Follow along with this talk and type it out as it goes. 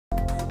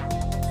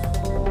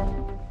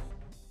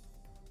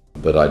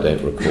But I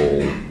don't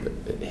recall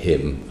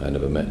him, I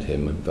never met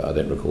him, but I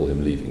don't recall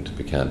him leaving, to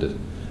be candid.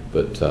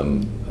 But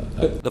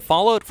the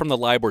fallout from the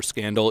Libor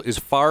scandal is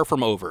far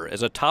from over,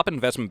 as a top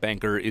investment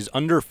banker is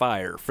under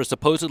fire for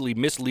supposedly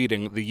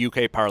misleading the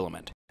UK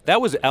Parliament. That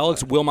was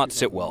Alex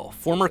Wilmot-Sitwell,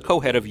 former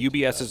co-head of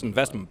UBS's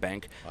investment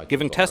bank,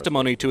 giving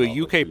testimony to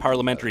a UK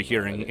parliamentary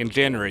hearing in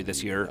January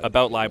this year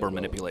about Libor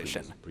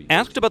manipulation.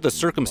 Asked about the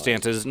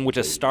circumstances in which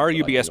a star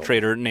UBS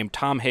trader named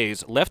Tom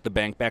Hayes left the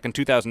bank back in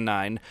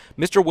 2009,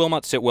 Mr.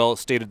 Wilmot-Sitwell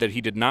stated that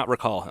he did not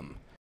recall him.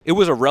 It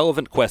was a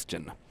relevant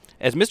question,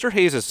 as Mr.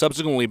 Hayes has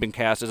subsequently been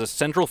cast as a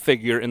central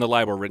figure in the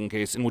Libor rigging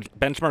case in which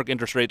benchmark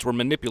interest rates were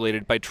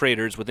manipulated by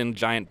traders within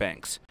giant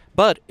banks.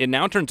 But it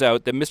now turns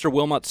out that Mr.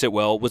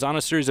 Wilmot-Sitwell was on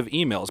a series of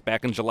emails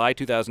back in July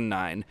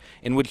 2009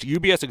 in which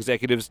UBS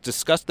executives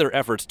discussed their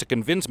efforts to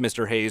convince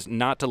Mr. Hayes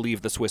not to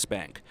leave the Swiss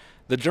bank.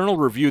 The Journal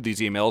reviewed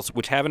these emails,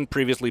 which haven't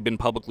previously been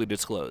publicly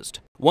disclosed.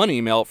 One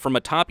email from a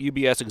top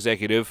UBS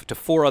executive to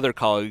 4 other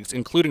colleagues,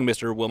 including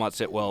Mr.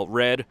 Wilmot-Sitwell,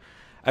 read,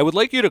 "I would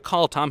like you to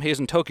call Tom Hayes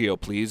in Tokyo,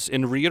 please,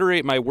 and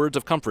reiterate my words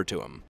of comfort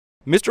to him."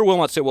 Mr.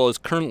 Wilmot-Sitwell is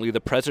currently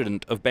the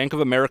president of Bank of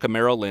America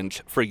Merrill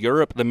Lynch for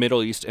Europe, the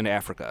Middle East, and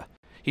Africa.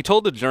 He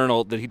told the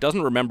Journal that he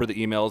doesn't remember the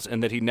emails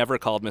and that he never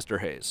called Mr.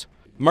 Hayes.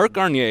 Mark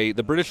Garnier,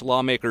 the British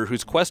lawmaker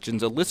whose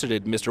questions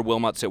elicited Mr.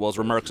 Wilmot-Sitwell's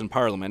remarks in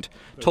Parliament,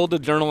 told the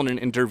Journal in an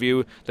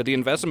interview that the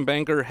investment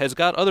banker has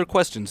got other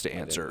questions to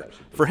answer.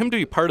 For him to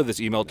be part of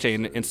this email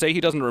chain and say he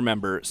doesn't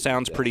remember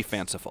sounds pretty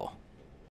fanciful.